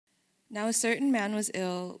Now a certain man was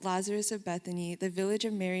ill, Lazarus of Bethany, the village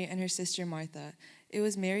of Mary and her sister Martha. It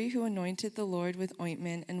was Mary who anointed the Lord with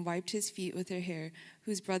ointment and wiped his feet with her hair,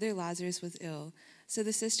 whose brother Lazarus was ill. So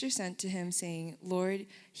the sister sent to him, saying, Lord,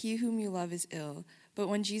 he whom you love is ill. But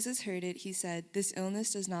when Jesus heard it, he said, This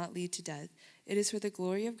illness does not lead to death. It is for the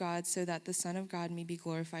glory of God, so that the Son of God may be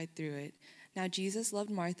glorified through it. Now Jesus loved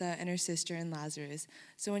Martha and her sister and Lazarus.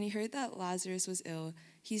 So when he heard that Lazarus was ill,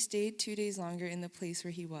 he stayed 2 days longer in the place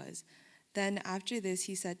where he was. Then after this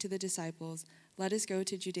he said to the disciples, Let us go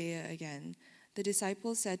to Judea again. The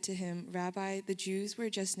disciples said to him, Rabbi, the Jews were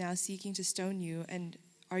just now seeking to stone you, and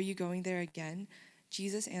are you going there again?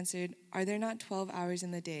 Jesus answered, Are there not 12 hours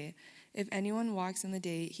in the day? If anyone walks in the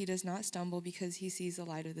day, he does not stumble because he sees the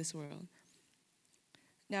light of this world.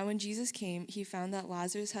 Now when Jesus came, he found that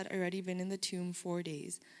Lazarus had already been in the tomb 4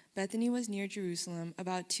 days. Bethany was near Jerusalem,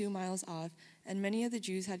 about 2 miles off, and many of the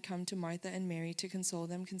Jews had come to Martha and Mary to console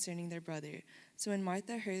them concerning their brother. So when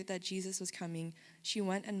Martha heard that Jesus was coming, she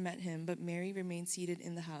went and met him, but Mary remained seated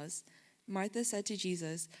in the house. Martha said to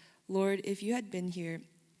Jesus, Lord, if you had been here,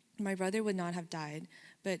 my brother would not have died.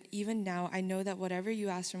 But even now I know that whatever you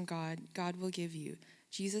ask from God, God will give you.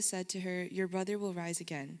 Jesus said to her, Your brother will rise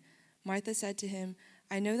again. Martha said to him,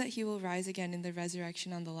 I know that he will rise again in the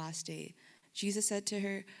resurrection on the last day. Jesus said to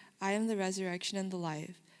her, I am the resurrection and the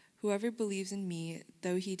life. Whoever believes in me,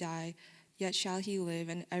 though he die, yet shall he live,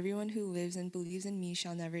 and everyone who lives and believes in me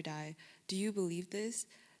shall never die. Do you believe this?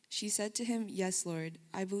 She said to him, Yes, Lord.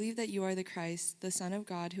 I believe that you are the Christ, the Son of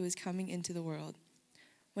God, who is coming into the world.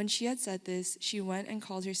 When she had said this, she went and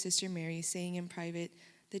called her sister Mary, saying in private,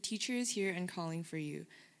 The teacher is here and calling for you.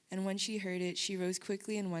 And when she heard it, she rose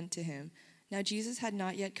quickly and went to him. Now Jesus had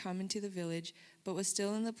not yet come into the village, but was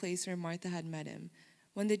still in the place where Martha had met him.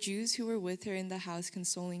 When the Jews who were with her in the house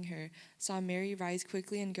consoling her saw Mary rise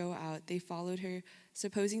quickly and go out, they followed her,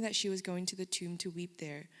 supposing that she was going to the tomb to weep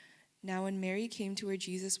there. Now when Mary came to where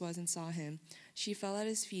Jesus was and saw him, she fell at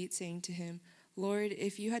his feet, saying to him, Lord,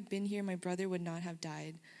 if you had been here, my brother would not have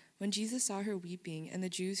died. When Jesus saw her weeping, and the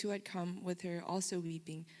Jews who had come with her also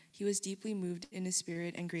weeping, he was deeply moved in his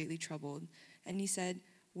spirit and greatly troubled. And he said,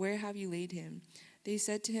 Where have you laid him? They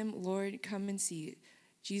said to him, Lord, come and see.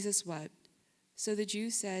 Jesus wept. So the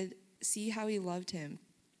Jews said, See how he loved him.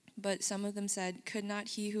 But some of them said, Could not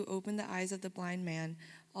he who opened the eyes of the blind man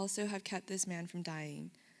also have kept this man from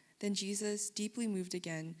dying? Then Jesus, deeply moved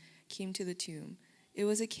again, came to the tomb. It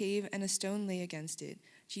was a cave, and a stone lay against it.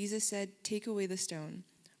 Jesus said, Take away the stone.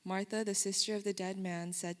 Martha, the sister of the dead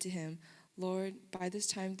man, said to him, Lord, by this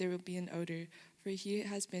time there will be an odor, for he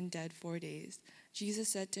has been dead 4 days. Jesus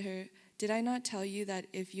said to her, Did I not tell you that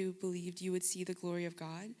if you believed, you would see the glory of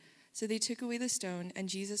God? So they took away the stone, and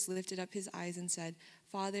Jesus lifted up his eyes and said,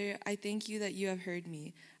 Father, I thank you that you have heard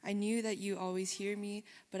me. I knew that you always hear me,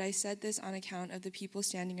 but I said this on account of the people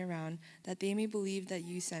standing around, that they may believe that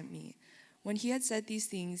you sent me. When he had said these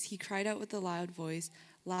things, he cried out with a loud voice,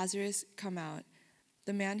 Lazarus, come out.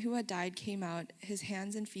 The man who had died came out, his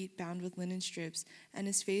hands and feet bound with linen strips, and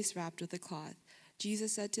his face wrapped with a cloth.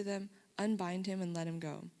 Jesus said to them, Unbind him and let him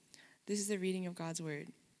go. This is the reading of God's word.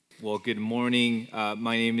 Well, good morning.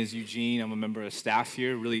 My name is Eugene. I'm a member of staff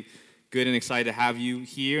here. Really good and excited to have you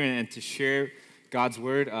here and to share God's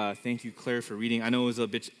word. Thank you, Claire, for reading. I know it was a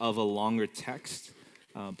bit of a longer text,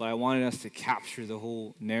 but I wanted us to capture the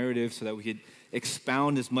whole narrative so that we could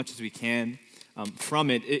expound as much as we can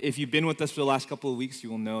from it. If you've been with us for the last couple of weeks,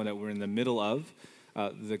 you will know that we're in the middle of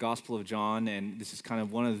the Gospel of John, and this is kind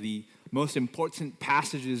of one of the most important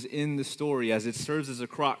passages in the story as it serves as a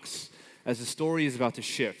crux as the story is about to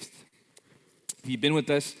shift. If you've been with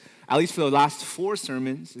us, at least for the last 4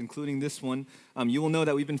 sermons, including this one, you will know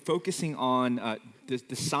that we've been focusing on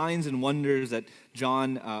the signs and wonders that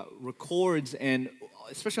John records, and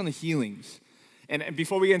especially on the healings. And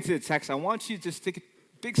before we get into the text, I want you to just take a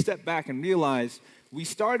big step back and realize we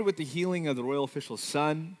started with the healing of the royal official's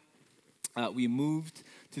son. We moved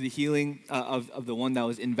to the healing of the one that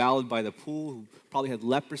was invalid by the pool, who probably had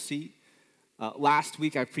leprosy. Last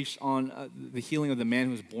week, I preached on the healing of the man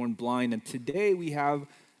who was born blind, and today we have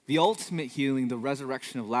the ultimate healing, the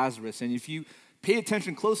resurrection of Lazarus. And if you pay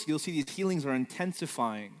attention closely, you'll see these healings are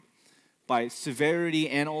intensifying by severity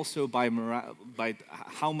and also by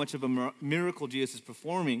how much of a miracle Jesus is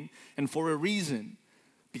performing, and for a reason.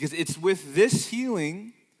 Because it's with this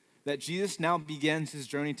healing that Jesus now begins his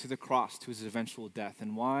journey to the cross, to his eventual death.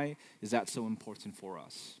 And why is that so important for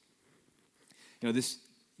us? You know, this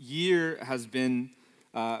year has been,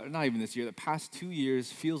 not even this year, the past 2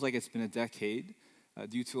 years feels like it's been a decade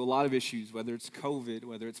due to a lot of issues, whether it's COVID,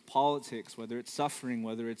 whether it's politics, whether it's suffering,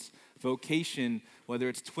 whether it's vocation, whether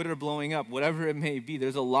it's Twitter blowing up, whatever it may be.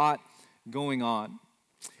 There's a lot going on.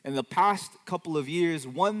 In the past couple of years,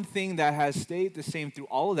 one thing that has stayed the same through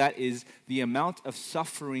all of that is the amount of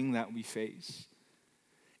suffering that we face.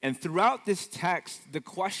 And throughout this text, the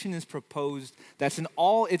question is proposed it's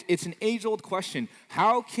an age-old question.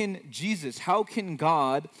 How can Jesus, how can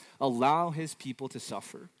God allow his people to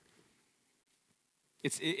suffer?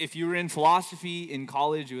 If you were in philosophy in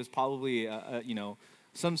college, it was probably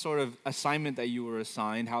some sort of assignment that you were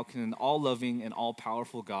assigned. How can an all-loving and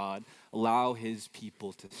all-powerful God allow his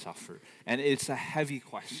people to suffer? And it's a heavy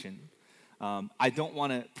question. I don't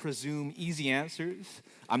want to presume easy answers.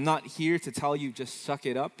 I'm not here to tell you just suck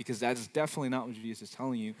it up, because that is definitely not what Jesus is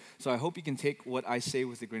telling you. So I hope you can take what I say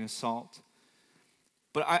with a grain of salt.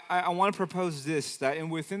 But I want to propose this, that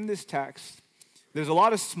within this text, there's a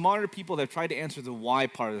lot of smarter people that try to answer the why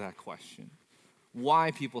part of that question.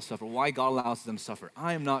 Why people suffer, why God allows them to suffer.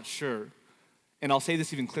 I am not sure. And I'll say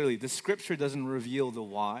this even clearly. The scripture doesn't reveal the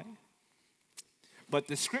why. But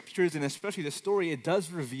the scriptures, and especially the story, it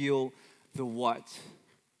does reveal the what.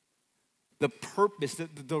 The purpose,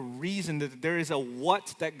 the reason that there is a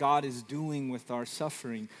what that God is doing with our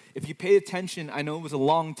suffering. If you pay attention, I know it was a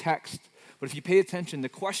long text, but if you pay attention, the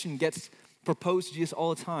question gets proposed to Jesus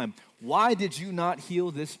all the time. Why did you not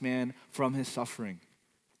heal this man from his suffering?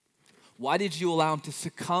 Why did you allow him to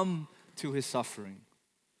succumb to his suffering?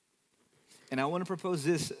 And I want to propose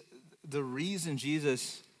this. The reason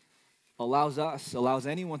Jesus allows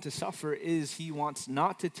anyone to suffer is he wants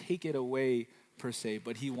not to take it away per se,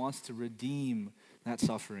 but he wants to redeem that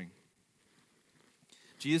suffering.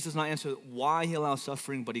 Jesus does not answer why he allows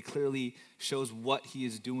suffering, but he clearly shows what he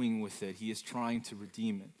is doing with it. He is trying to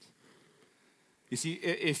redeem it. You see,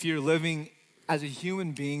 if you're living as a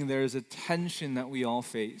human being, there is a tension that we all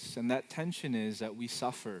face, and that tension is that we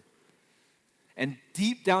suffer. And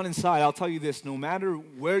deep down inside, I'll tell you this, no matter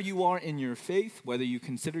where you are in your faith, whether you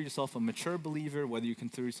consider yourself a mature believer, whether you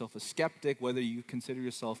consider yourself a skeptic, whether you consider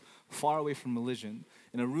yourself far away from religion,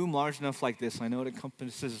 in a room large enough like this, I know it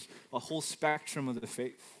encompasses a whole spectrum of the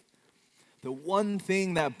faith. The one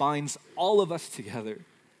thing that binds all of us together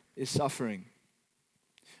is suffering.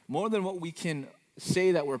 More than what we can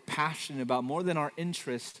say that we're passionate about, more than our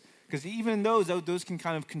interests, because even those can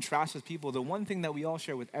kind of contrast with people. The one thing that we all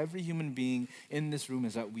share with every human being in this room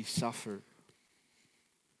is that we suffer.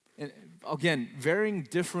 And again, varying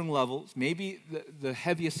different levels. Maybe the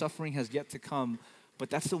heaviest suffering has yet to come, but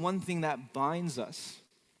that's the one thing that binds us.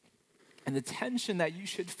 And the tension that you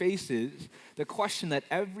should face is the question that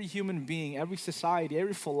every human being, every society,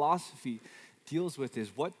 every philosophy deals with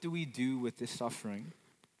is, what do we do with this suffering?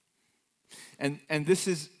 And this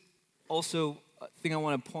is also a thing I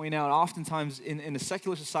want to point out. Oftentimes in a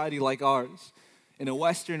secular society like ours, in a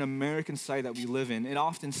Western American society that we live in, it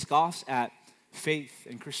often scoffs at faith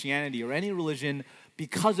and Christianity or any religion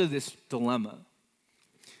because of this dilemma.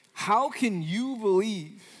 How can you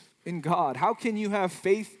believe in God? How can you have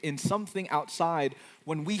faith in something outside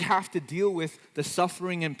when we have to deal with the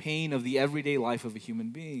suffering and pain of the everyday life of a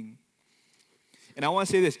human being? And I want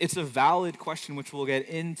to say this, it's a valid question which we'll get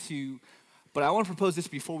into, but I want to propose this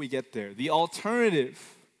before we get there. The alternative,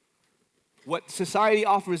 what society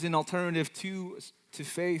offers in alternative to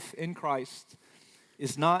faith in Christ,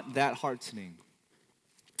 is not that heartening.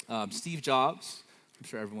 Steve Jobs, I'm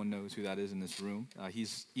sure everyone knows who that is in this room.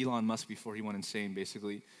 He's Elon Musk before he went insane,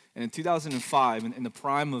 basically. And in 2005, in the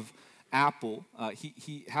prime of Apple,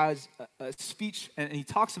 he has a speech, and he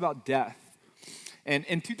talks about death. And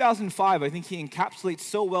in 2005, I think he encapsulates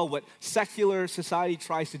so well what secular society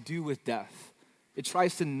tries to do with death. It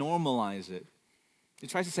tries to normalize it.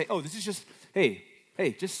 It tries to say, oh, this is just, hey,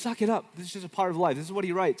 just suck it up. This is just a part of life. This is what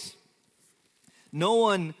he writes. No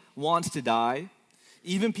one wants to die.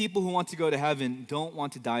 Even people who want to go to heaven don't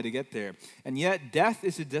want to die to get there. And yet, death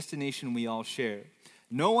is a destination we all share.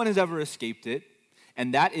 No one has ever escaped it,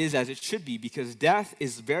 and that is as it should be, because death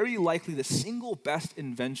is very likely the single best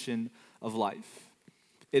invention of life.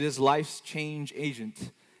 It is life's change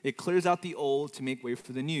agent. It clears out the old to make way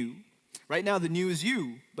for the new. Right now, the new is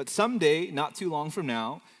you, but someday, not too long from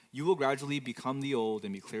now, you will gradually become the old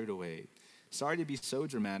and be cleared away. Sorry to be so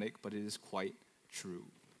dramatic, but it is quite true.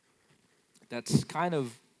 That's kind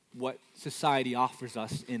of what society offers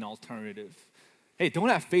us in alternative. Hey, don't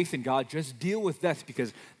have faith in God, just deal with death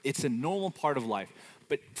because it's a normal part of life.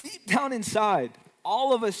 But deep down inside,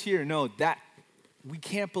 all of us here know that we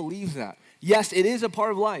can't believe that. Yes, it is a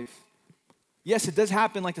part of life. Yes, it does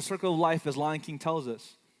happen like the circle of life as Lion King tells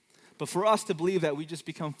us. But for us to believe that we just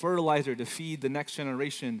become fertilizer to feed the next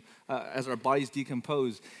generation as our bodies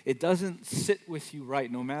decompose, it doesn't sit with you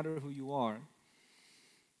right, no matter who you are.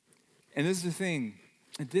 And this is the thing,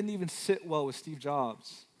 it didn't even sit well with Steve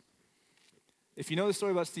Jobs. If you know the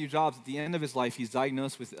story about Steve Jobs, at the end of his life, he's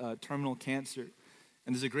diagnosed with terminal cancer.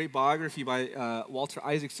 And there's a great biography by Walter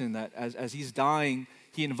Isaacson that as he's dying,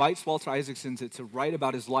 he invites Walter Isaacson to write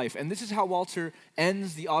about his life. And this is how Walter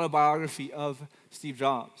ends the autobiography of Steve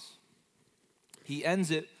Jobs. He ends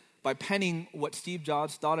it by penning what Steve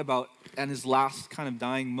Jobs thought about in his last kind of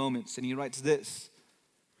dying moments. And he writes this.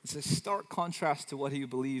 It's a stark contrast to what he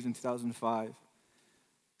believed in 2005.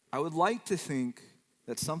 I would like to think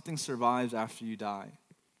that something survives after you die.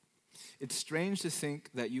 It's strange to think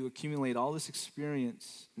that you accumulate all this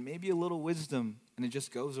experience, maybe a little wisdom, and it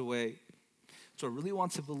just goes away. So I really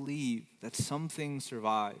want to believe that something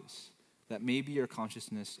survives, that maybe your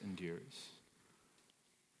consciousness endures.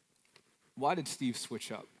 Why did Steve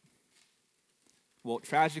switch up? Well,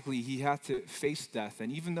 tragically, he had to face death.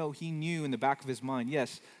 And even though he knew in the back of his mind,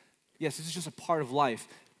 yes, this is just a part of life,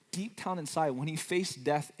 deep down inside, when he faced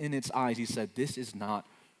death in its eyes, he said, this is not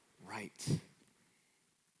right.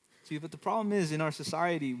 See, but the problem is, in our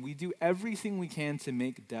society, we do everything we can to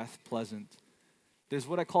make death pleasant. There's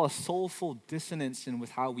what I call a soulful dissonance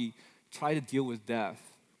with how we try to deal with death.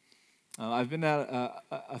 I've been at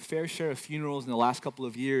a fair share of funerals in the last couple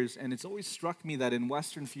of years, and it's always struck me that in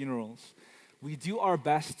Western funerals, we do our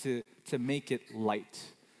best to make it light.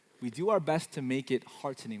 We do our best to make it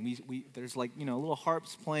heartening. There's little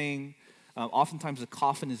harps playing. Oftentimes the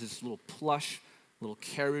coffin is this little plush, little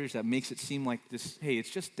carriage that makes it seem like this, hey,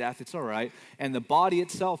 it's just death, it's all right. And the body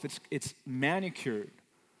itself, it's manicured,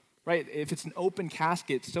 right? If it's an open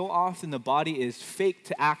casket, so often the body is fake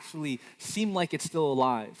to actually seem like it's still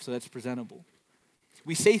alive, so that's presentable.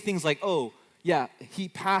 We say things like, oh, yeah, he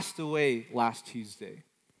passed away last Tuesday.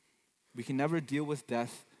 We can never deal with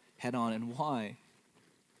death head on. And why?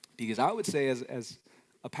 Because I would say as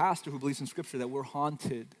a pastor who believes in Scripture that we're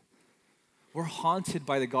haunted. We're haunted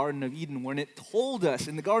by the Garden of Eden when it told us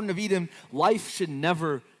in the Garden of Eden, life should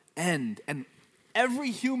never end. And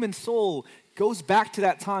every human soul goes back to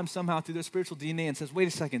that time somehow through their spiritual DNA and says, wait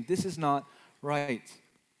a second, this is not right.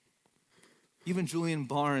 Even Julian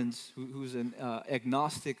Barnes, who's an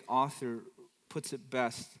agnostic author, puts it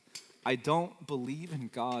best. I don't believe in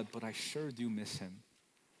God, but I sure do miss him.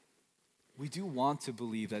 We do want to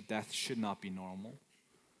believe that death should not be normal.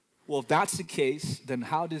 Well, if that's the case, then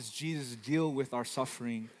how does Jesus deal with our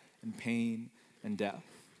suffering and pain and death?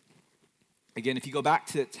 Again, if you go back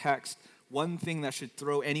to the text, one thing that should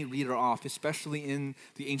throw any reader off, especially in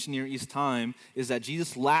the ancient Near East time, is that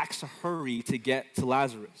Jesus lacks a hurry to get to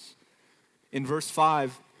Lazarus. In verse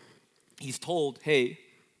 5, he's told, hey,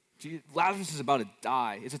 Lazarus is about to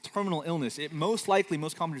die. It's a terminal illness. Most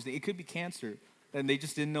commentators think it could be cancer, and they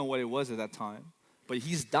just didn't know what it was at that time. But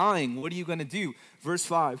he's dying. What are you going to do? Verse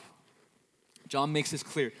 5, John makes this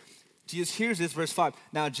clear. Jesus hears this, verse 5.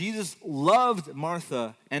 Now, Jesus loved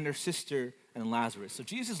Martha and her sister and Lazarus. So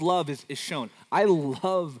Jesus' love is shown. I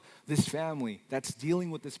love this family that's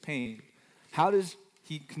dealing with this pain. How does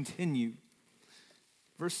he continue?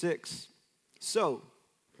 Verse 6. So,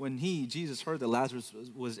 when Jesus heard that Lazarus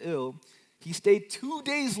was ill, he stayed 2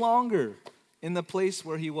 days longer in the place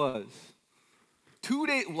where he was. 2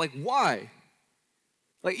 days, why?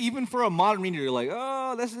 Even for a modern reader, you're like,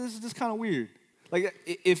 oh, this is just kind of weird.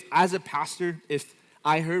 If as a pastor, if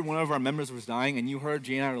I heard one of our members was dying and you heard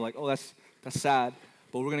Jane and I were like, oh, that's sad,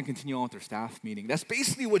 but we're going to continue on with our staff meeting. That's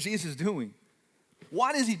basically what Jesus is doing.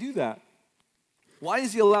 Why does he do that? Why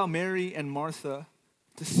does he allow Mary and Martha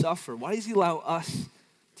to suffer? Why does he allow us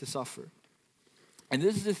to suffer? And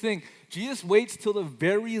this is the thing. Jesus waits till the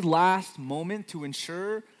very last moment to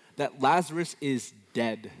ensure that Lazarus is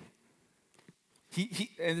dead.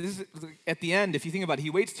 And this is, at the end, if you think about it, he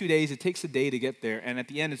waits 2 days, it takes a day to get there, and at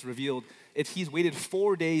the end it's revealed he's waited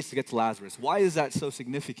 4 days to get to Lazarus. Why is that so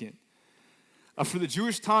significant? For the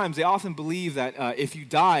Jewish times, they often believe that if you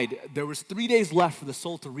died, there was 3 days left for the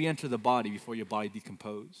soul to re-enter the body before your body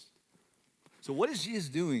decomposed. So what is Jesus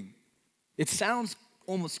doing? It sounds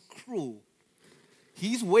almost cruel.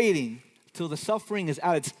 He's waiting till the suffering is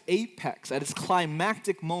at its apex, at its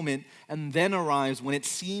climactic moment, and then arrives when it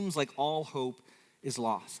seems like all hope is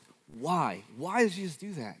lost. Why? Why does Jesus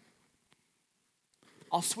do that?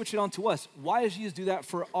 I'll switch it on to us. Why does Jesus do that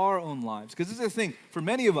for our own lives? Because this is the thing. For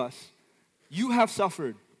many of us, you have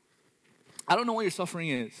suffered. I don't know what your suffering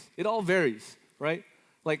is. It all varies, right?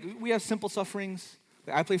 We have simple sufferings.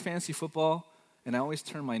 I play fantasy football, and I always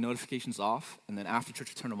turn my notifications off, and then after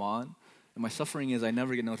church I turn them on. And my suffering is I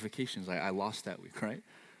never get notifications. I lost that week, right?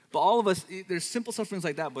 But all of us, there's simple sufferings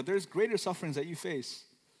like that, but there's greater sufferings that you face.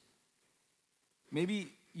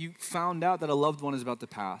 Maybe you found out that a loved one is about to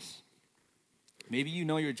pass. Maybe you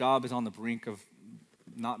know your job is on the brink of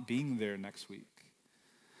not being there next week.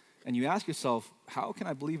 And you ask yourself, how can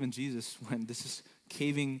I believe in Jesus when this is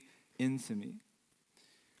caving into me?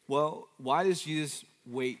 Well, why does Jesus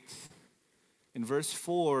wait? In verse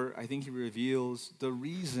 4, I think he reveals the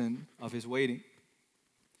reason of his waiting.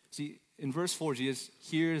 See, in verse 4, Jesus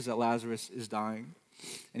hears that Lazarus is dying,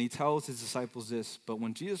 and he tells his disciples this. But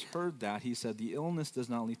when Jesus heard that, he said, the illness does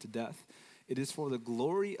not lead to death. It is for the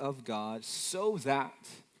glory of God, so that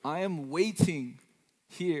I am waiting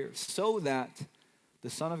here, so that the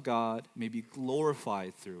Son of God may be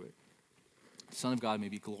glorified through it. The Son of God may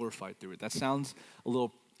be glorified through it. That sounds a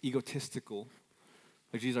little egotistical.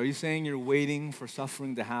 Like, Jesus, are you saying you're waiting for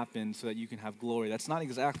suffering to happen so that you can have glory? That's not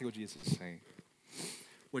exactly what Jesus is saying.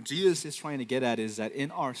 What Jesus is trying to get at is that in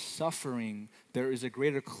our suffering, there is a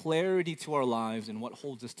greater clarity to our lives and what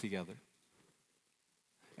holds us together.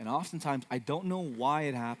 And oftentimes, I don't know why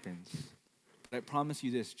it happens, but I promise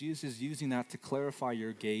you this, Jesus is using that to clarify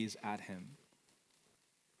your gaze at him.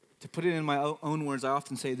 To put it in my own words, I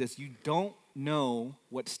often say this, you don't know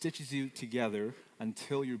what stitches you together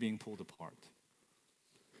until you're being pulled apart.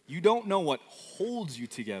 You don't know what holds you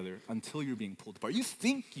together until you're being pulled apart. You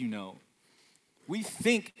think you know. We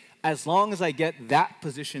think as long as I get that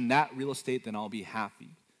position, that real estate, then I'll be happy.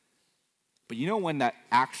 But you know when that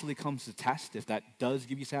actually comes to test, if that does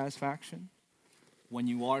give you satisfaction? When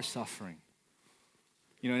you are suffering.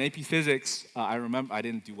 You know, in AP Physics, I remember, I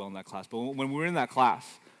didn't do well in that class, but when we were in that class,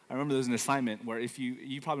 I remember there was an assignment where if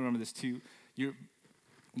you probably remember this too, you're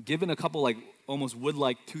given a couple like almost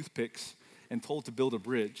wood-like toothpicks and told to build a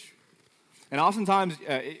bridge. And oftentimes,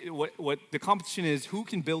 what the competition is, who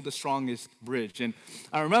can build the strongest bridge? And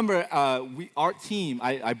I remember our team,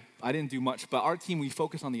 I didn't do much, but our team, we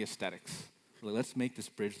focused on the aesthetics. Like, let's make this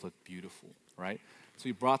bridge look beautiful, right? So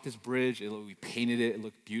we brought this bridge, we painted it, it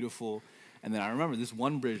looked beautiful. And then I remember this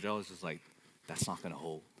one bridge, I was just like, that's not gonna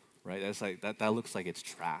hold, right? That's like, that looks like it's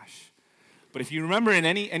trash. But if you remember in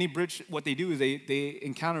any bridge, what they do is they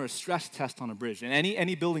encounter a stress test on a bridge. And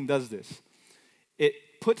any building does this. It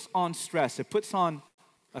puts on stress, it puts on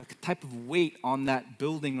a type of weight on that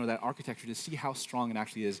building or that architecture to see how strong it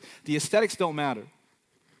actually is. The aesthetics don't matter.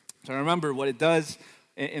 So I remember what it does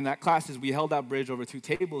in that class is we held that bridge over 2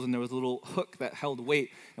 tables and there was a little hook that held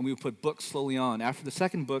weight and we would put books slowly on. After the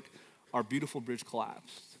second book, our beautiful bridge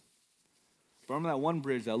collapsed. But I remember that one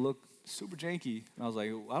bridge that looked super janky and I was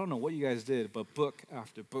like, I don't know what you guys did, but book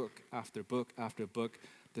after book after book after book,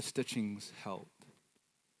 the stitchings held.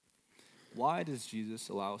 Why does Jesus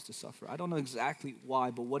allow us to suffer? I don't know exactly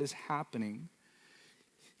why, but what is happening,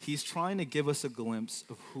 he's trying to give us a glimpse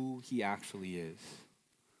of who he actually is.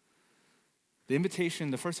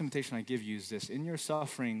 The first invitation I give you is this. In your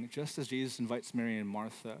suffering, just as Jesus invites Mary and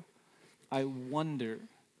Martha, I wonder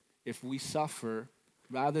if we suffer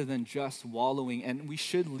rather than just wallowing, and we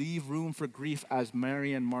should leave room for grief as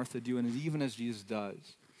Mary and Martha do, and even as Jesus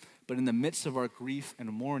does. But in the midst of our grief and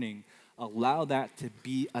mourning, allow that to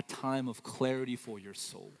be a time of clarity for your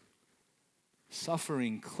soul.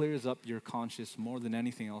 Suffering clears up your conscience more than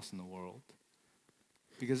anything else in the world.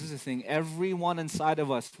 Because this is the thing, everyone inside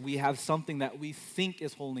of us, we have something that we think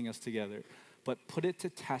is holding us together. But put it to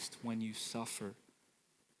test when you suffer.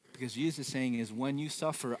 Because Jesus is saying is, when you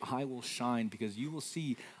suffer, I will shine. Because you will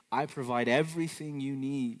see, I provide everything you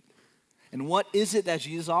need. And what is it that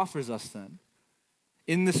Jesus offers us then?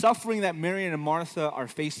 In the suffering that Mary and Martha are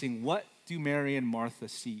facing, what do Mary and Martha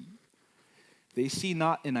see? They see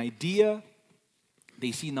not an idea,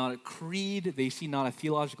 they see not a creed, they see not a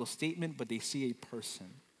theological statement, but they see a person.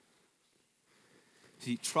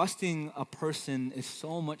 See, trusting a person is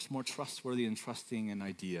so much more trustworthy than trusting an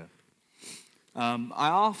idea. I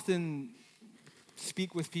often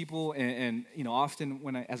speak with people, and often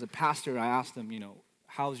when as a pastor, I ask them,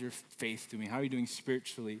 how's your faith doing? How are you doing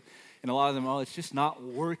spiritually? And a lot of them, it's just not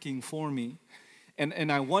working for me.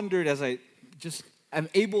 And I wondered as I'm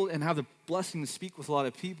able and have the blessing to speak with a lot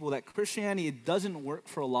of people that Christianity, it doesn't work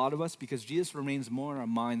for a lot of us because Jesus remains more in our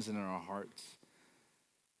minds than in our hearts.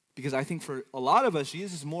 Because I think for a lot of us,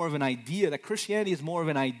 Jesus is more of an idea, that Christianity is more of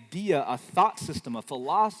an idea, a thought system, a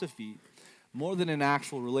philosophy, more than an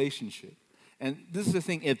actual relationship. And this is the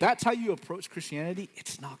thing, if that's how you approach Christianity,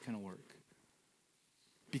 it's not going to work.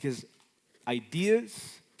 Because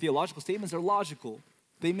ideas, theological statements are logical.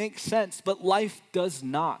 They make sense, but life does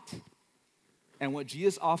not. And what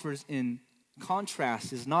Jesus offers in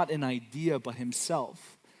contrast is not an idea, but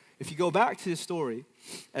himself. If you go back to the story,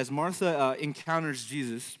 as Martha encounters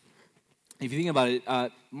Jesus, if you think about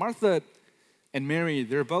it, Martha and Mary,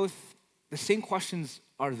 they're both, the same questions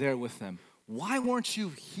are there with them. Why weren't you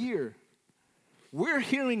here? We're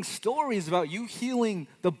hearing stories about you healing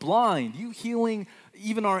the blind, you healing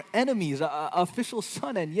even our enemies, official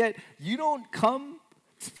son, and yet you don't come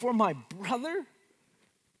for my brother?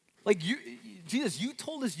 Like, Jesus, you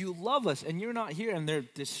told us you love us, and you're not here, and they're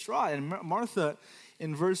distraught. And Martha,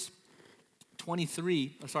 in verse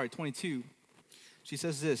 22, she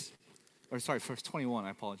says this, verse 21,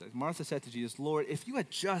 I apologize. Martha said to Jesus, Lord, if you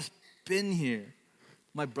had just been here,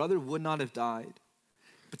 my brother would not have died.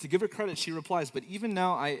 But to give her credit, she replies, but even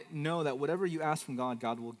now I know that whatever you ask from God,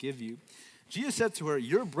 God will give you. Jesus said to her,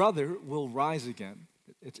 your brother will rise again.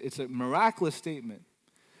 It's a miraculous statement.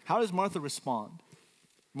 How does Martha respond?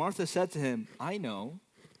 Martha said to him, I know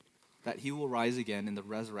that he will rise again in the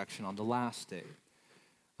resurrection on the last day.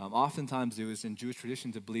 Oftentimes it was in Jewish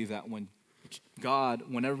tradition to believe that when God,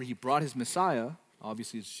 whenever he brought his Messiah,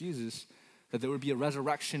 obviously it's Jesus, that there would be a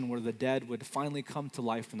resurrection where the dead would finally come to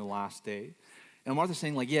life in the last day. And Martha's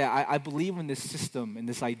saying, like, yeah, I believe in this system, in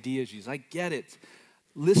this idea, Jesus. I get it.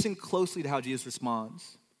 Listen closely to how Jesus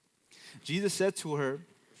responds. Jesus said to her,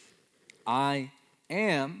 I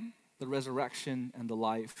am the resurrection and the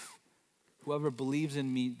life. Whoever believes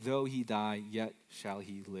in me, though he die, yet shall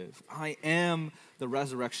he live. I am the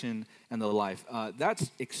resurrection and the life. That's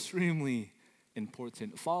extremely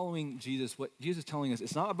important. Following Jesus, what Jesus is telling us,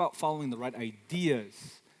 it's not about following the right ideas.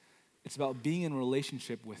 It's about being in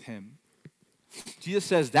relationship with him. Jesus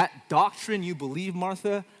says, that doctrine you believe,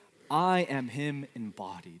 Martha, I am him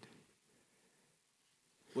embodied.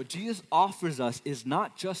 What Jesus offers us is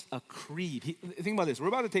not just a creed. Think about this. We're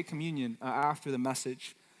about to take communion after the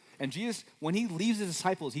message. And Jesus, when he leaves his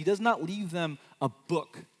disciples, he does not leave them a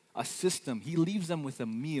book, a system. He leaves them with a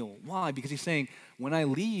meal. Why? Because he's saying, when I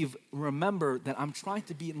leave, remember that I'm trying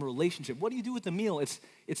to be in a relationship. What do you do with the meal? It's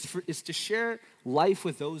to share life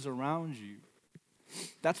with those around you.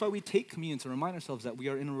 That's why we take communion, to remind ourselves that we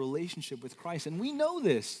are in a relationship with Christ. And we know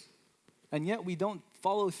this, and yet we don't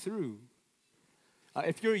follow through.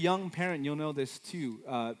 If you're a young parent, you'll know this too.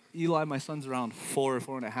 Eli, my son's around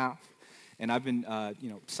 4.5, and I've been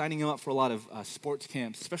signing him up for a lot of sports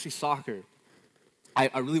camps, especially soccer.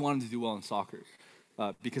 I really want him to do well in soccer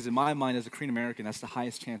because in my mind, as a Korean American, that's the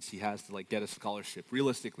highest chance he has to get a scholarship,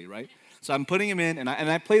 realistically, right? So I'm putting him in, and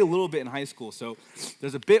I played a little bit in high school. So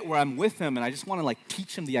there's a bit where I'm with him, and I just want to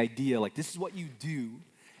teach him the idea, this is what you do.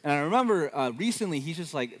 And I remember recently, he's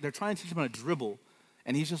just they're trying to teach him how to dribble.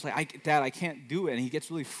 And he's just Dad, I can't do it. And he gets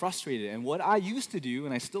really frustrated. And what I used to do,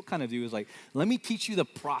 and I still kind of do, is let me teach you the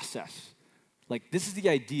process. This is the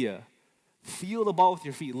idea. Feel the ball with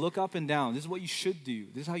your feet. Look up and down. This is what you should do.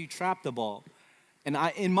 This is how you trap the ball. And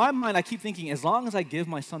in my mind, I keep thinking, as long as I give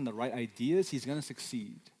my son the right ideas, he's going to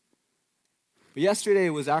succeed. But yesterday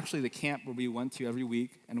was actually the camp where we went to every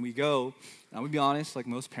week. And we go, and I'm going to be honest, like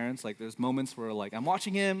most parents, there's moments where I'm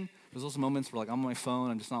watching him. There's also moments where I'm on my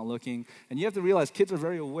phone, I'm just not looking. And you have to realize kids are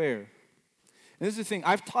very aware. And this is the thing,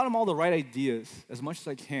 I've taught them all the right ideas as much as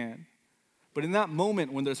I can. But in that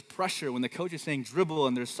moment when there's pressure, when the coach is saying dribble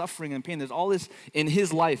and there's suffering and pain, there's all this in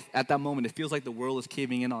his life at that moment. It feels like the world is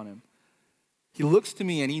caving in on him. He looks to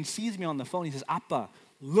me and he sees me on the phone. He says, Appa,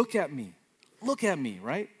 look at me,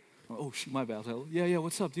 right? Oh, shoot, my bad. I was yeah,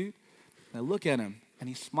 what's up, dude? And I look at him and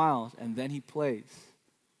he smiles and then he plays.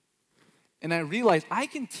 And I realized I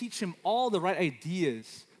can teach him all the right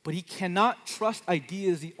ideas, but he cannot trust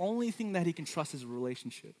ideas. The only thing that he can trust is a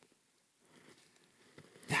relationship.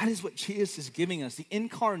 That is what Jesus is giving us. The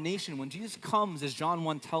incarnation, when Jesus comes, as John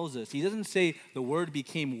 1 tells us, he doesn't say the word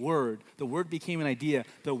became word, the word became an idea,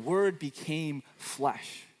 the word became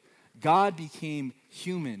flesh. God became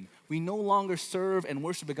human. We no longer serve and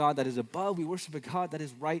worship a God that is above, we worship a God that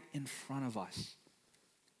is right in front of us.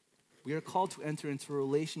 We are called to enter into a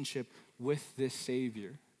relationship with this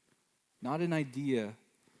Savior, not an idea.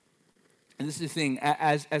 And this is the thing,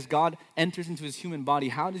 as God enters into his human body,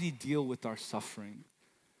 how does he deal with our suffering?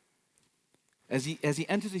 As he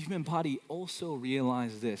enters the human body, also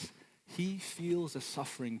realize this, he feels the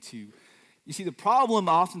suffering too. You see, the problem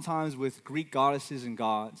oftentimes with Greek goddesses and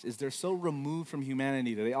gods is they're so removed from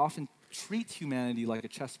humanity that they often treat humanity like a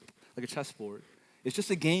chessboard. It's just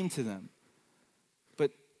a game to them.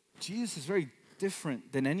 But Jesus is very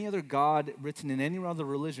different than any other God written in any other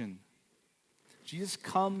religion. Jesus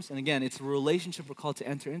comes, and again, it's a relationship we're called to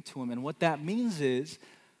enter into him. And what that means is,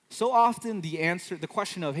 so often the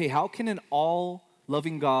question of, hey, how can an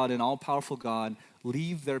all-loving God, an all-powerful God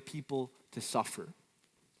leave their people to suffer?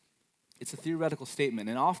 It's a theoretical statement.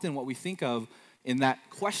 And often what we think of in that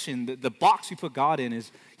question, the box we put God in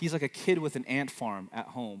is, he's like a kid with an ant farm at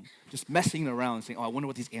home, just messing around and saying, oh, I wonder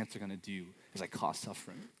what these ants are going to do as I cause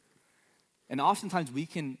suffering. And oftentimes we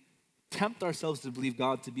can tempt ourselves to believe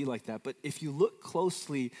God to be like that. But if you look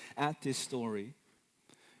closely at this story,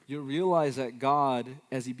 you realize that God,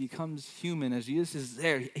 as he becomes human, as Jesus is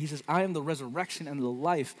there, he says, I am the resurrection and the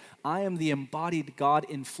life. I am the embodied God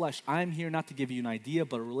in flesh. I am here not to give you an idea,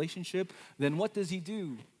 but a relationship. Then what does he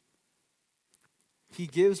do? He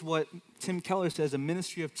gives what Tim Keller says, a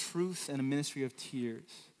ministry of truth and a ministry of tears.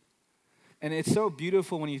 And it's so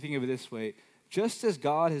beautiful when you think of it this way. Just as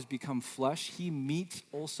God has become flesh, he meets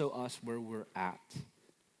also us where we're at.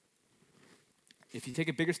 If you take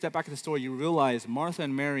a bigger step back in the story, you realize Martha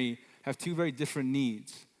and Mary have two very different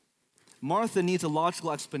needs. Martha needs a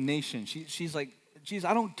logical explanation. She's like, Jesus,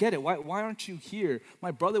 I don't get it. Why aren't you here?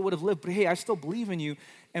 My brother would have lived, but hey, I still believe in you.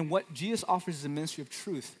 And what Jesus offers is a ministry of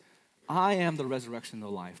truth. I am the resurrection and the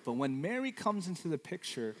life. But when Mary comes into the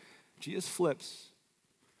picture, Jesus flips.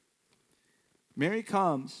 Mary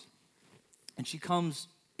comes, and she comes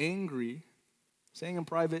angry, saying in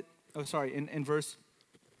verse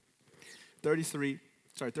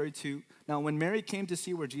 32. Now, when Mary came to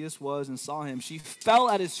see where Jesus was and saw him, she fell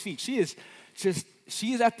at his feet. She is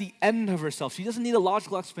at the end of herself. She doesn't need a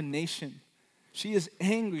logical explanation. She is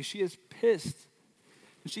angry. She is pissed.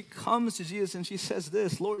 And she comes to Jesus and she says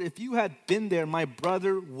this, Lord, if you had been there, my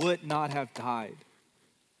brother would not have died.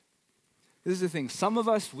 This is the thing. Some of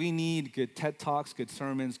us, we need good TED Talks, good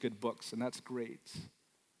sermons, good books, and that's great.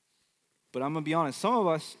 But I'm going to be honest, some of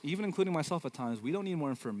us, even including myself at times, we don't need more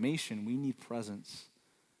information. We need presence.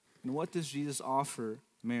 And what does Jesus offer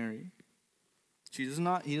Mary? He does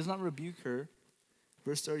not rebuke her.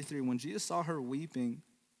 Verse 33, when Jesus saw her weeping,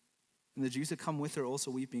 and the Jews had come with her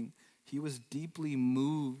also weeping, he was deeply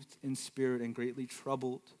moved in spirit and greatly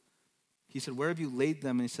troubled. He said, where have you laid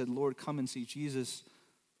them? And he said, Lord, come and see. Jesus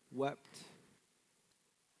wept.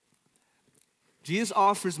 Jesus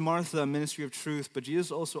offers Martha a ministry of truth, but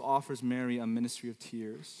Jesus also offers Mary a ministry of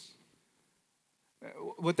tears.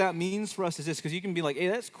 What that means for us is this, because you can be like, hey,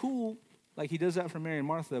 that's cool. Like he does that for Mary and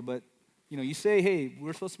Martha, but you say, hey,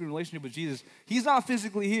 we're supposed to be in a relationship with Jesus. He's not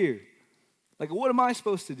physically here. Like, what am I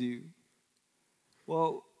supposed to do?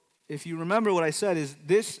 Well, if you remember what I said is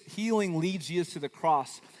this healing leads Jesus to the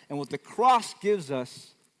cross. And what the cross gives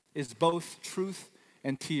us is both truth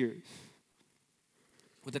and tears.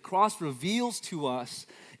 What the cross reveals to us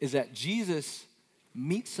is that Jesus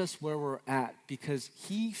meets us where we're at because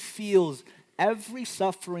he feels every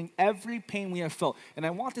suffering, every pain we have felt. And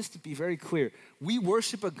I want this to be very clear. We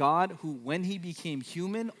worship a God who, when he became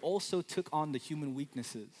human, also took on the human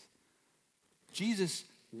weaknesses. Jesus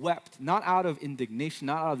wept, not out of indignation,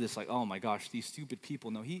 not out of this like, oh my gosh, these stupid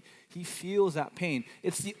people. No, he feels that pain.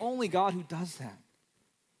 It's the only God who does that.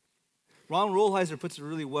 Ron Rolheiser puts it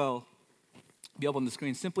really well. Be up on the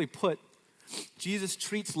screen. Simply put, Jesus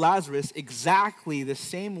treats Lazarus exactly the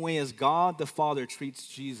same way as God the Father treats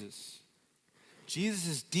Jesus. Jesus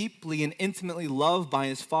is deeply and intimately loved by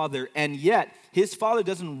his Father, and yet his Father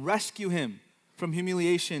doesn't rescue him from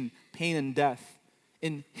humiliation, pain, and death.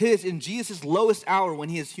 In Jesus' lowest hour, when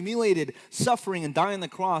he is humiliated, suffering, and dying on the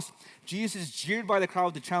cross, Jesus is jeered by the crowd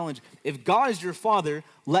with the challenge, if God is your Father,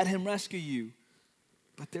 let him rescue you.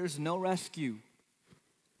 But there's no rescue.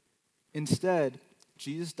 Instead,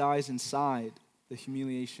 Jesus dies inside the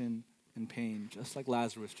humiliation and pain, just like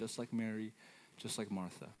Lazarus, just like Mary, just like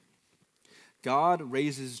Martha. God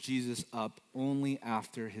raises Jesus up only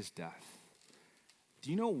after his death.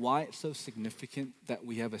 Do you know why it's so significant that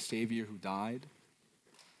we have a Savior who died?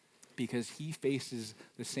 Because he faces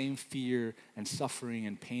the same fear and suffering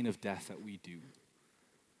and pain of death that we do.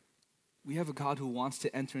 We have a God who wants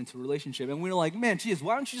to enter into a relationship, and we're like, man, Jesus,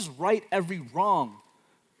 why don't you just right every wrong?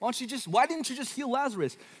 Why didn't you just heal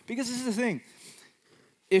Lazarus? Because this is the thing.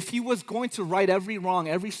 If he was going to right every wrong,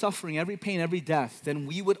 every suffering, every pain, every death, then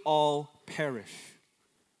we would all perish.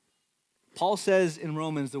 Paul says in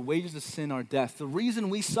Romans, the wages of sin are death. The reason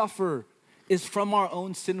we suffer is from our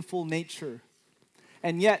own sinful nature.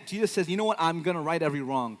 And yet, Jesus says, you know what? I'm going to right every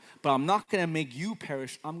wrong, but I'm not going to make you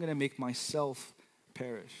perish. I'm going to make myself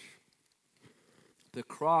perish. The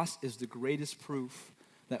cross is the greatest proof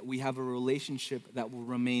that we have a relationship that will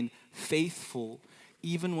remain faithful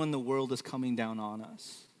even when the world is coming down on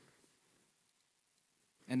us.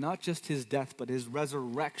 And not just his death, but his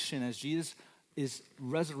resurrection. As Jesus is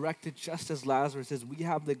resurrected just as Lazarus is, we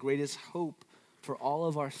have the greatest hope for all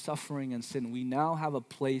of our suffering and sin. We now have a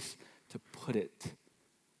place to put it.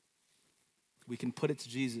 We can put it to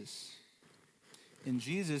Jesus. In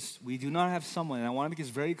Jesus, we do not have someone, and I want to make this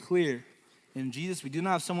very clear, in Jesus, we do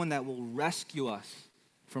not have someone that will rescue us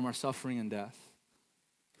from our suffering and death.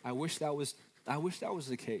 I wish that was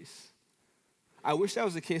the case. I wish that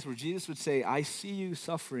was the case where Jesus would say, I see you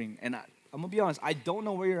suffering, and I'm going to be honest, I don't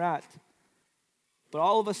know where you're at, But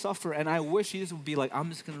all of us suffer, and I wish Jesus would be like, I'm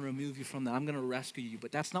just going to remove you from that. I'm going to rescue you.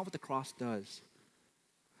 But that's not what the cross does.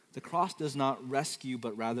 The cross does not rescue,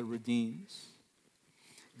 but rather redeems.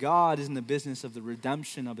 God is in the business of the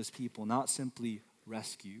redemption of his people, not simply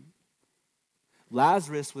rescue.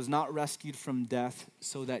 Lazarus was not rescued from death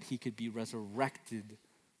so that he could be resurrected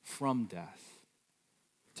from death.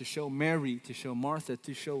 To show Mary, to show Martha,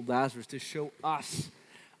 to show Lazarus, to show us,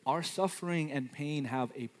 our suffering and pain have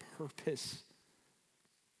a purpose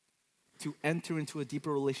to enter into a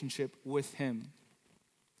deeper relationship with him.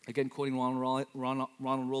 Again, quoting Ronald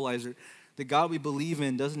Rollizer, the God we believe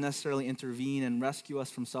in doesn't necessarily intervene and rescue us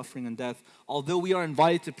from suffering and death, although we are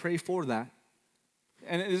invited to pray for that.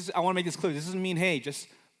 And I want to make this clear. This doesn't mean, hey, just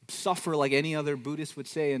suffer like any other Buddhist would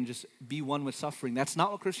say and just be one with suffering. That's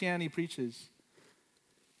not what Christianity preaches.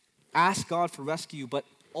 Ask God for rescue, but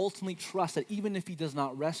ultimately trust that even if he does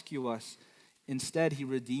not rescue us, instead he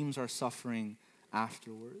redeems our suffering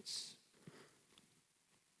afterwards.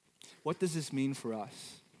 What does this mean for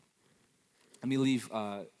us? Let me leave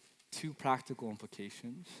two practical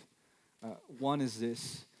implications. One is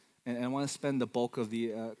this, and I want to spend the bulk of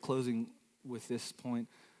the closing with this point.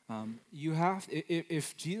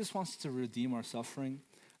 If Jesus wants to redeem our suffering,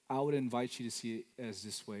 I would invite you to see it as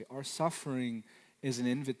this way. Our suffering is an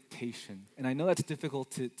invitation. And I know that's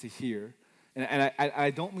difficult to hear. And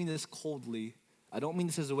I don't mean this coldly. I don't mean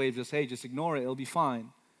this as a way of just, hey, just ignore it, it'll be fine.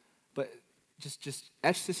 But just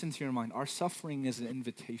etch this into your mind. Our suffering is an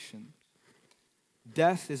invitation.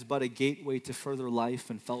 Death is but a gateway to further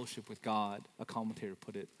life and fellowship with God, a commentator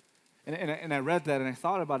put it. And I read that and I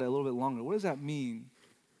thought about it a little bit longer. What does that mean?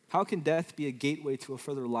 How can death be a gateway to a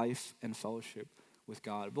further life and fellowship with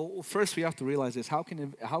God? Well, first we have to realize this. How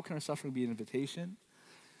can our suffering be an invitation?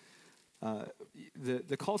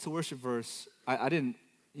 The call to worship verse, I didn't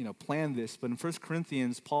plan this, but in 1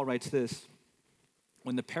 Corinthians, Paul writes this: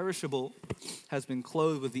 when the perishable has been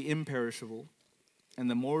clothed with the imperishable, and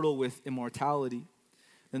the mortal with immortality,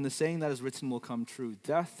 then the saying that is written will come true.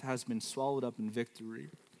 Death has been swallowed up in victory.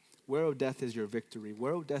 Where, O death, is your victory?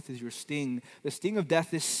 Where, O death, is your sting? The sting of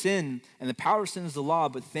death is sin, and the power of sin is the law,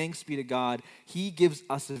 but thanks be to God, he gives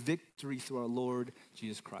us a victory through our Lord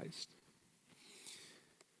Jesus Christ.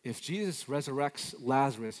 If Jesus resurrects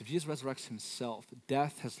Lazarus, if Jesus resurrects himself,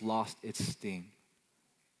 death has lost its sting.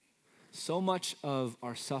 So much of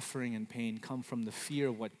our suffering and pain come from the fear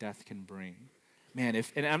of what death can bring. Man,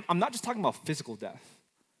 I'm not just talking about physical death.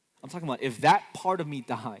 I'm talking about if that part of me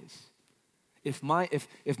dies, if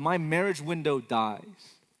my marriage window dies,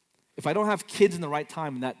 if I don't have kids in the right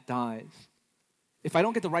time and that dies, if I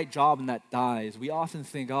don't get the right job and that dies, we often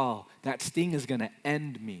think, oh, that sting is going to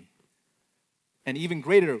end me. And even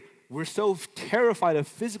greater, we're so terrified of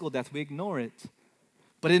physical death, we ignore it.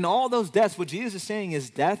 But in all those deaths, what Jesus is saying is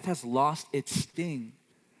death has lost its sting.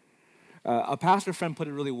 A pastor friend put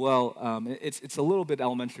it really well. It's a little bit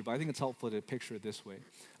elementary, but I think it's helpful to picture it this way.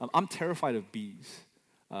 I'm terrified of bees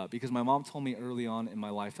because my mom told me early on in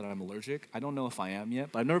my life that I'm allergic. I don't know if I am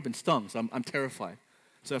yet, but I've never been stung, so I'm terrified.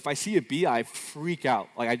 So if I see a bee, I freak out.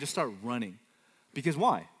 Like, I just start running. Because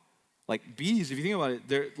why? Like, bees, if you think about it,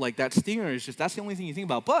 they're like, that stinger is just, that's the only thing you think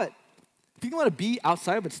about. But if you think about a bee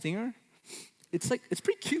outside of its stinger, it's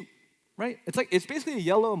pretty cute, right? It's basically a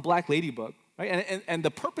yellow and black ladybug. Right? And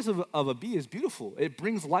the purpose of a bee is beautiful. It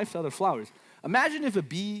brings life to other flowers. Imagine if a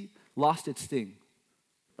bee lost its sting.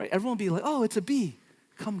 Right? Everyone would be like, oh, it's a bee.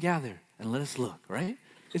 Come gather and let us look, right?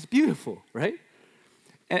 It's beautiful, right?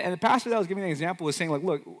 And the pastor that was giving an example was saying, like,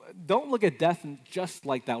 look, don't look at death just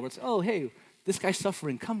like that, where it's, oh, hey, this guy's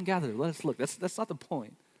suffering. Come gather, let us look. That's not the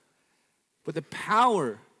point. But the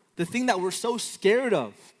power, the thing that we're so scared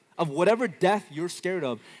of whatever death you're scared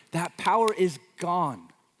of, that power is gone.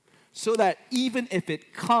 So that even if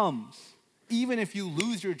it comes, even if you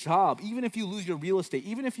lose your job, even if you lose your real estate,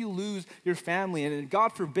 even if you lose your family, and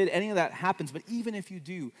God forbid any of that happens, but even if you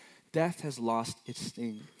do, death has lost its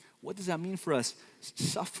sting. What does that mean for us?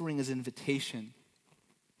 Suffering is an invitation.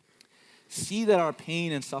 See that our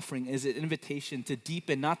pain and suffering is an invitation to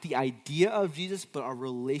deepen not the idea of Jesus, but our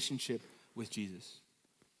relationship with Jesus.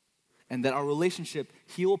 And that our relationship,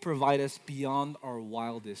 he will provide us beyond our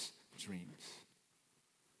wildest dreams.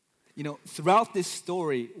 Throughout this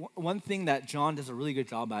story, one thing that John does a really good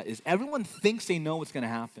job at is everyone thinks they know what's going to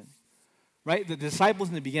happen, right? The disciples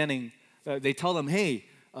in the beginning, they tell them, hey,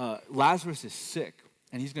 Lazarus is sick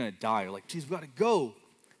and he's going to die. They're like, Jesus, we got to go.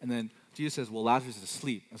 And then Jesus says, well, Lazarus is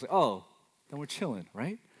asleep. I was like, oh, then we're chilling,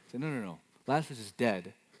 right? I said, no. Lazarus is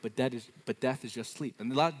dead, but death is just sleep.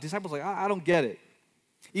 And the disciples are like, I don't get it.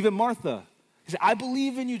 Even Martha, he said, I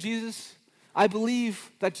believe in you, Jesus. I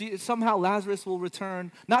believe that somehow Lazarus will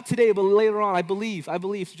return. Not today, but later on. I believe.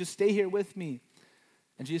 So just stay here with me.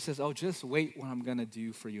 And Jesus says, oh, just wait what I'm going to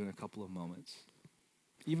do for you in a couple of moments.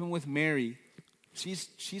 Even with Mary,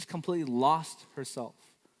 she's completely lost herself.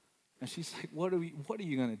 And she's like, what are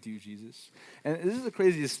you going to do, Jesus? And this is the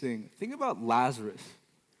craziest thing. Think about Lazarus.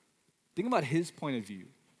 Think about his point of view.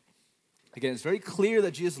 Again, it's very clear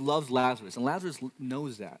that Jesus loves Lazarus, and Lazarus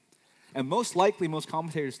knows that. And most likely, most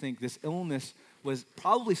commentators think this illness was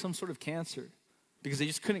probably some sort of cancer because they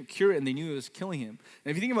just couldn't cure it and they knew it was killing him.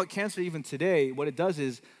 And if you think about cancer even today, what it does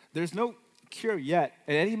is there's no cure yet,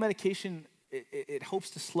 and any medication, it hopes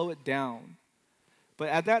to slow it down. But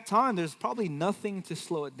at that time, there's probably nothing to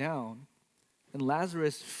slow it down. And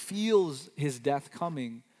Lazarus feels his death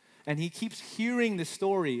coming, and he keeps hearing the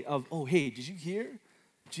story of, oh, hey, did you hear?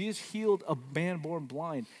 Jesus healed a man born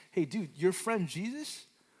blind. Hey, dude, your friend Jesus,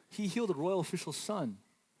 he healed a royal official's son.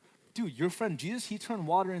 Dude, your friend Jesus, he turned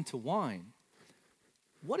water into wine.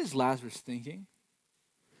 What is Lazarus thinking?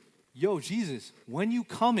 Yo, Jesus, when you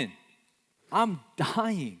coming? I'm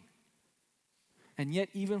dying. And yet,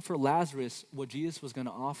 even for Lazarus, what Jesus was going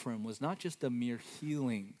to offer him was not just a mere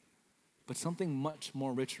healing, but something much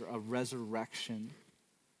more richer, a resurrection.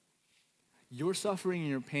 Your suffering and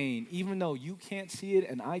your pain, even though you can't see it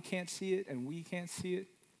and I can't see it and we can't see it,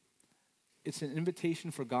 it's an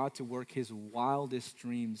invitation for God to work his wildest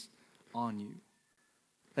dreams on you.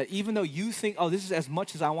 That even though you think, oh, this is as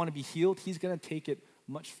much as I want to be healed, he's going to take it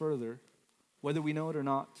much further, whether we know it or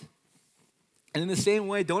not. And in the same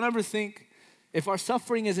way, don't ever think, if our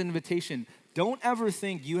suffering is an invitation, don't ever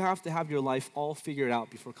think you have to have your life all figured out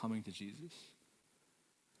before coming to Jesus.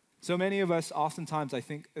 So many of us, oftentimes, I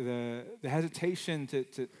think the hesitation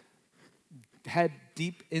to head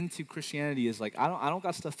deep into Christianity is like, I don't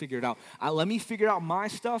got stuff figured out. Let me figure out my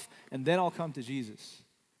stuff, and then I'll come to Jesus.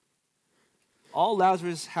 All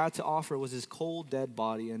Lazarus had to offer was his cold, dead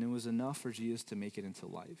body, and it was enough for Jesus to make it into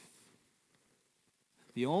life.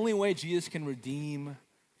 The only way Jesus can redeem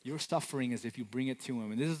your suffering is if you bring it to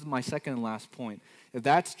him. And this is my second and last point. If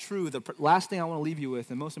that's true, the last thing I want to leave you with,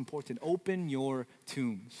 and most important, open your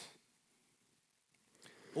tombs.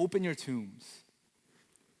 Open your tombs.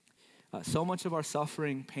 So much of our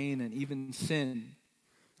suffering, pain, and even sin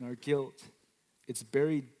and our guilt, it's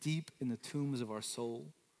buried deep in the tombs of our soul.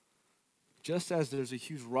 Just as there's a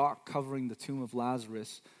huge rock covering the tomb of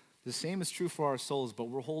Lazarus, the same is true for our souls, but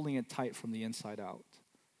we're holding it tight from the inside out.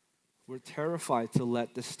 We're terrified to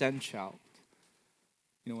let the stench out.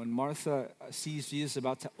 You know, when Martha sees Jesus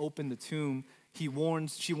about to open the tomb, she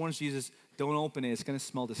warns Jesus, don't open it, it's going to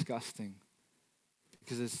smell disgusting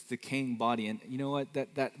because it's decaying body. And you know what,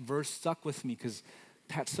 that verse stuck with me because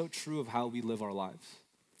that's so true of how we live our lives.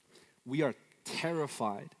 We are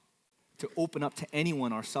terrified to open up to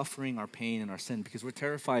anyone our suffering, our pain, and our sin because we're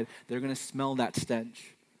terrified they're going to smell that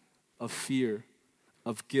stench of fear,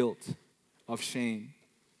 of guilt, of shame.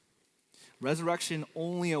 Resurrection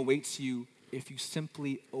only awaits you if you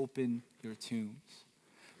simply open your tombs.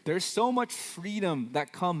 There's so much freedom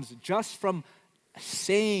that comes just from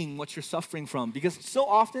saying what you're suffering from. Because so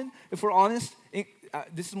often, if we're honest,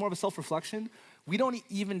 this is more of a self-reflection, we don't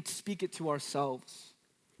even speak it to ourselves.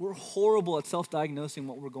 We're horrible at self-diagnosing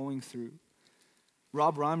what we're going through.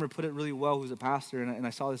 Rob Reimer put it really well, who's a pastor, and I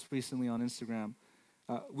saw this recently on Instagram.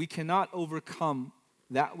 We cannot overcome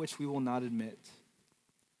that which we will not admit.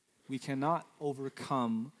 We cannot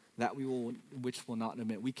overcome that which will not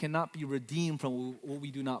admit. We cannot be redeemed from what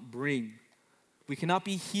we do not bring. We cannot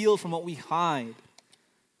be healed from what we hide.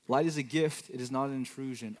 Light is a gift. It is not an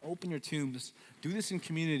intrusion. Open your tombs. Do this in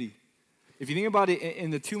community. If you think about it, in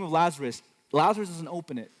the tomb of Lazarus, Lazarus doesn't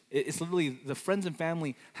open it. It's literally the friends and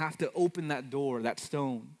family have to open that door, that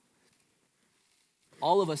stone.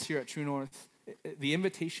 All of us here at True North, the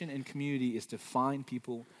invitation in community is to find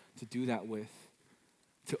people to do that with.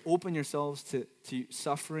 To open yourselves to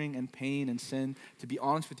suffering and pain and sin, to be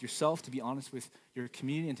honest with yourself, to be honest with your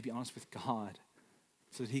community, and to be honest with God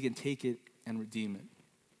so that he can take it and redeem it.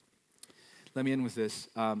 Let me end with this.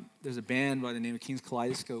 There's a band by the name of King's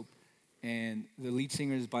Kaleidoscope, and the lead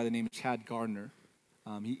singer is by the name of Chad Gardner.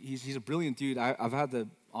 He's a brilliant dude. I've had the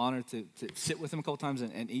honor to sit with him a couple times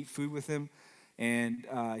and eat food with him, and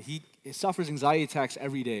he suffers anxiety attacks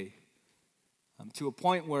every day. To a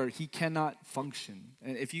point where he cannot function.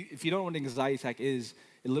 And if you don't know what an anxiety attack is,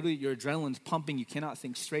 it literally your adrenaline's pumping, you cannot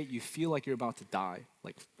think straight, you feel like you're about to die,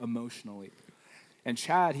 like emotionally. And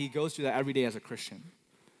Chad, he goes through that every day as a Christian.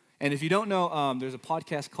 And if you don't know, there's a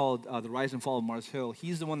podcast called The Rise and Fall of Mars Hill.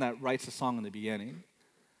 He's the one that writes the song in the beginning.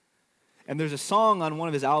 And there's a song on one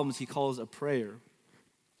of his albums he calls A Prayer.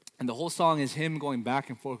 And the whole song is him going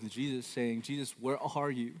back and forth with Jesus, saying, Jesus, where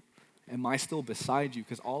are you? Am I still beside you?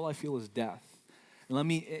 Because all I feel is death.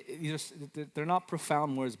 And they're not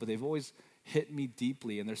profound words, but they've always hit me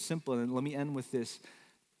deeply, and they're simple. And let me end with this.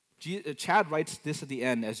 Chad writes this at the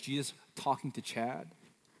end as Jesus talking to Chad.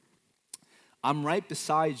 I'm right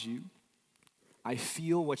beside you. I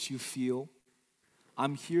feel what you feel.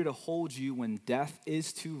 I'm here to hold you when death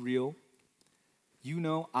is too real. You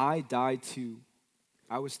know I died too.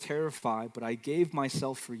 I was terrified, but I gave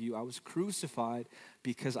myself for you. I was crucified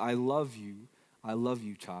because I love you. I love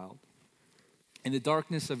you, child. In the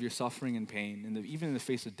darkness of your suffering and pain, even in the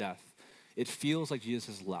face of death, it feels like Jesus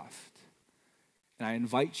has left. And I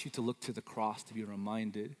invite you to look to the cross to be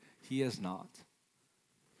reminded he has not.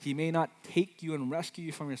 He may not take you and rescue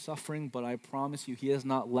you from your suffering, but I promise you he has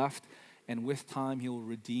not left, and with time he will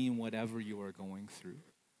redeem whatever you are going through.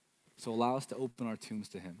 So allow us to open our tombs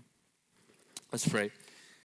to him. Let's pray.